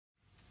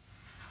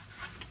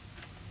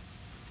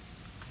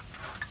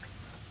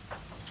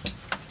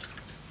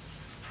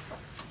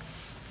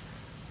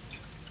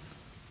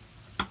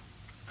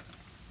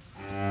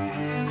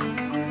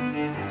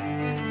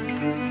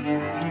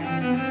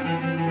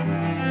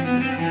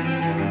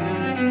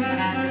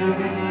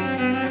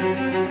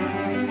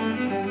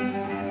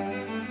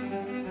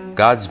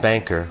God's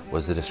banker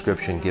was the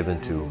description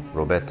given to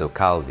Roberto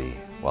Calvi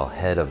while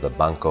head of the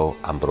Banco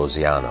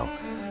Ambrosiano,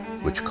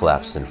 which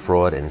collapsed in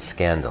fraud and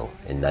scandal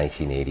in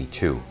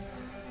 1982.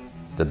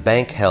 The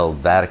bank held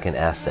Vatican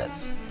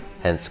assets,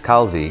 hence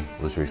Calvi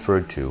was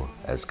referred to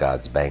as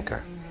God's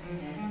banker.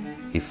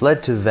 He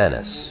fled to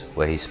Venice,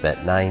 where he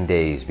spent 9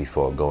 days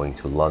before going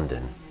to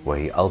London, where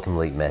he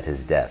ultimately met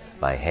his death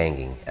by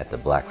hanging at the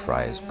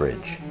Blackfriars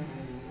Bridge.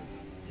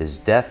 His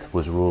death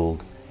was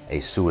ruled a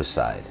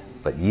suicide,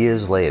 but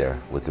years later,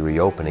 with the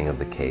reopening of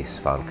the case,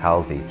 found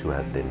Calvi to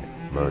have been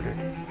murdered.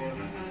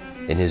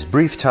 In his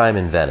brief time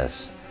in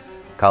Venice,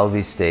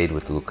 Calvi stayed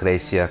with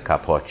Lucrezia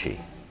Capocci,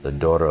 the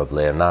daughter of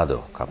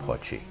Leonardo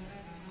Capocci,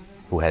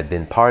 who had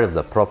been part of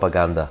the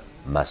propaganda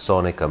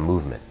Masonica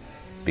movement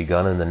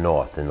begun in the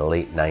North in the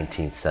late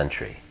 19th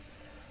century.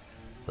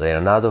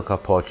 Leonardo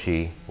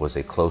Capocci was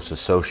a close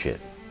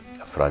associate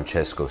of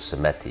Francesco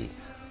Semetti,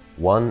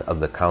 one of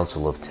the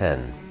Council of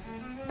Ten,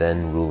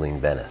 then ruling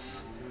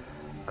Venice.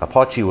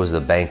 Capocci was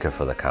the banker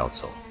for the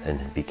council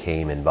and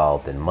became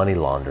involved in money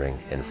laundering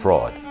and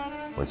fraud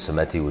when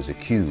Semetti was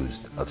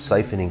accused of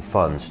siphoning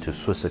funds to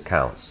Swiss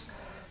accounts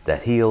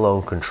that he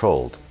alone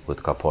controlled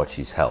with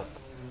Capocci's help.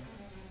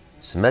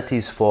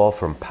 Semetti's fall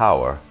from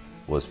power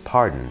was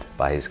pardoned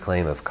by his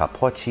claim of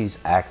Capocci's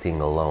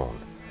acting alone.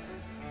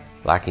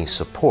 Lacking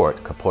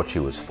support,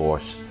 Capocci was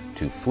forced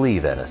to flee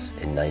Venice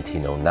in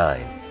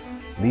 1909,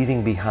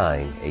 leaving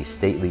behind a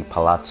stately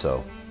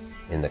palazzo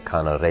in the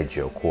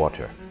Cannaregio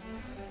quarter.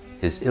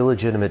 His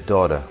illegitimate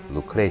daughter,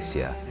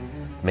 Lucrezia,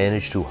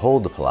 managed to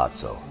hold the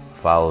palazzo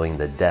following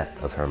the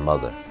death of her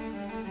mother,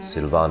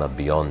 Silvana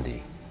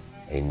Biondi,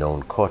 a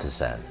known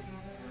courtesan.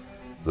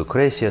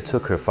 Lucrezia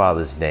took her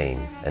father's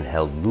name and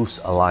held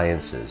loose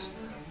alliances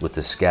with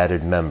the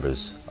scattered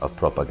members of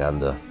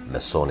Propaganda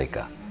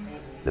Masonica,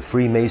 the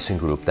Freemason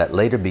group that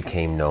later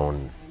became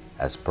known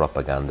as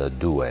Propaganda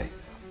Due,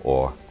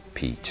 or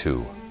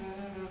P2.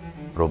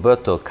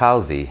 Roberto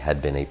Calvi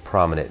had been a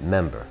prominent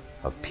member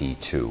of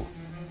P2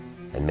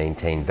 and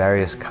maintained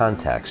various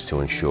contacts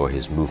to ensure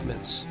his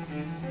movements.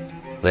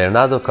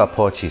 Leonardo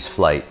Capocci's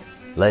flight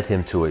led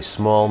him to a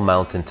small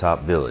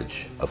mountaintop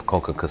village of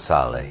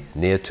Concassale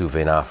near to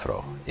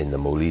Venafro in the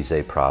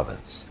Molise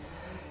province.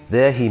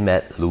 There he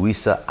met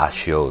Luisa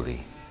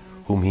Ascioli,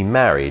 whom he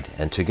married,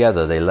 and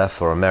together they left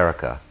for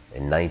America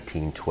in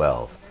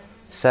 1912,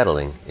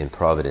 settling in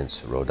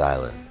Providence, Rhode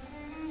Island.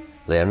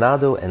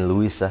 Leonardo and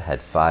Luisa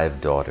had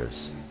 5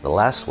 daughters. The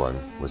last one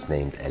was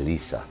named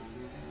Elisa.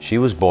 She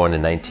was born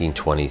in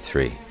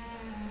 1923.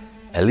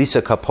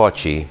 Elisa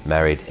Capocci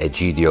married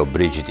Egidio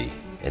Brigidi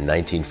in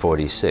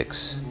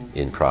 1946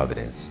 in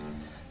Providence.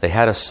 They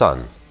had a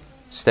son,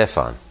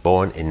 Stephan,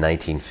 born in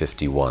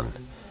 1951.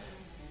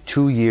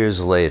 2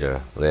 years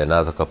later,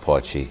 Leonardo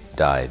Capocci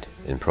died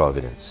in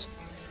Providence.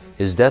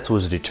 His death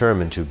was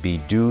determined to be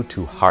due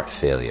to heart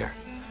failure.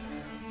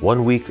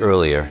 1 week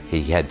earlier,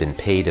 he had been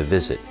paid a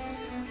visit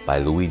by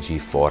Luigi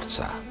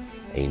Forza,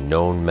 a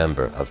known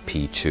member of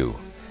P2,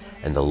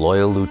 and the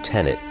loyal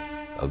lieutenant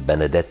of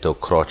Benedetto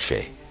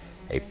Croce,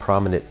 a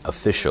prominent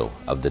official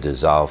of the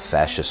dissolved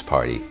fascist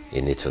party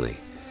in Italy.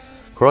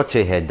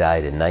 Croce had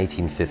died in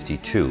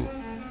 1952,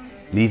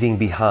 leaving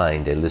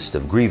behind a list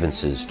of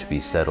grievances to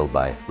be settled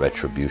by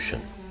retribution.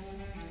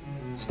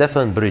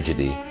 Stephan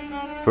Brigidi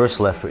first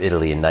left for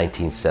Italy in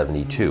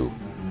 1972,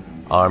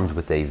 armed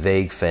with a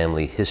vague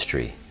family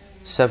history,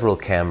 several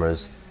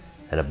cameras,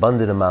 an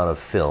abundant amount of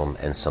film,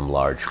 and some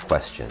large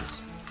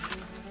questions.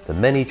 The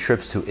many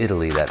trips to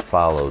Italy that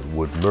followed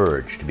would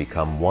merge to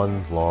become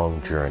one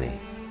long journey.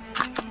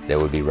 There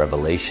would be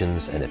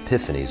revelations and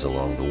epiphanies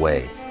along the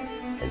way,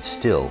 and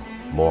still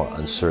more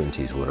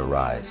uncertainties would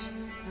arise.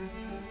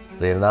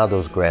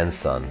 Leonardo's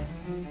grandson,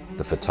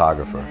 the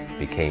photographer,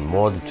 became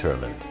more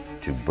determined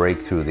to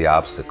break through the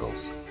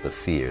obstacles, the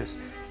fears,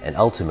 and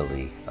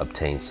ultimately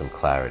obtain some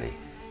clarity.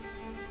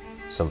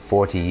 Some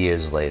 40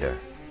 years later,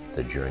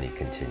 the journey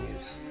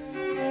continues.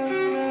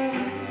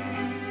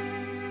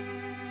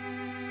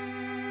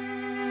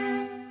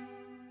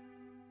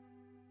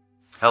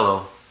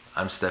 Hello,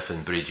 I'm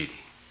Stephan Brigidi.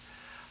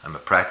 I'm a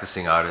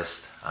practicing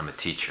artist, I'm a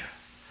teacher.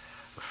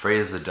 Afraid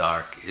of the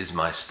Dark is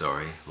my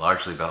story,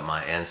 largely about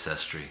my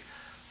ancestry,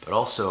 but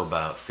also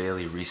about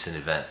fairly recent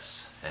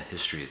events and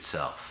history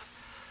itself.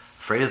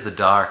 Afraid of the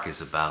Dark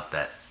is about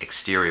that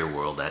exterior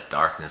world, that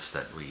darkness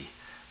that we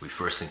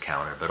first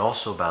encounter, but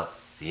also about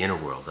the inner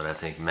world that I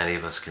think many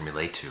of us can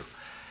relate to.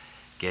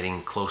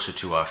 Getting closer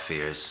to our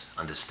fears,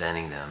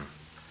 understanding them,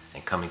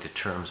 and coming to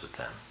terms with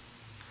them.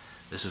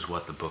 This is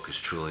what the book is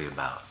truly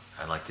about.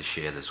 I'd like to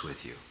share this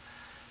with you.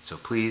 So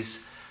please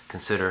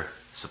consider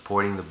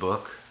supporting the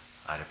book.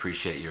 I'd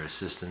appreciate your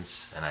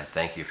assistance, and I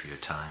thank you for your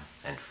time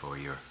and for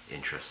your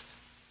interest.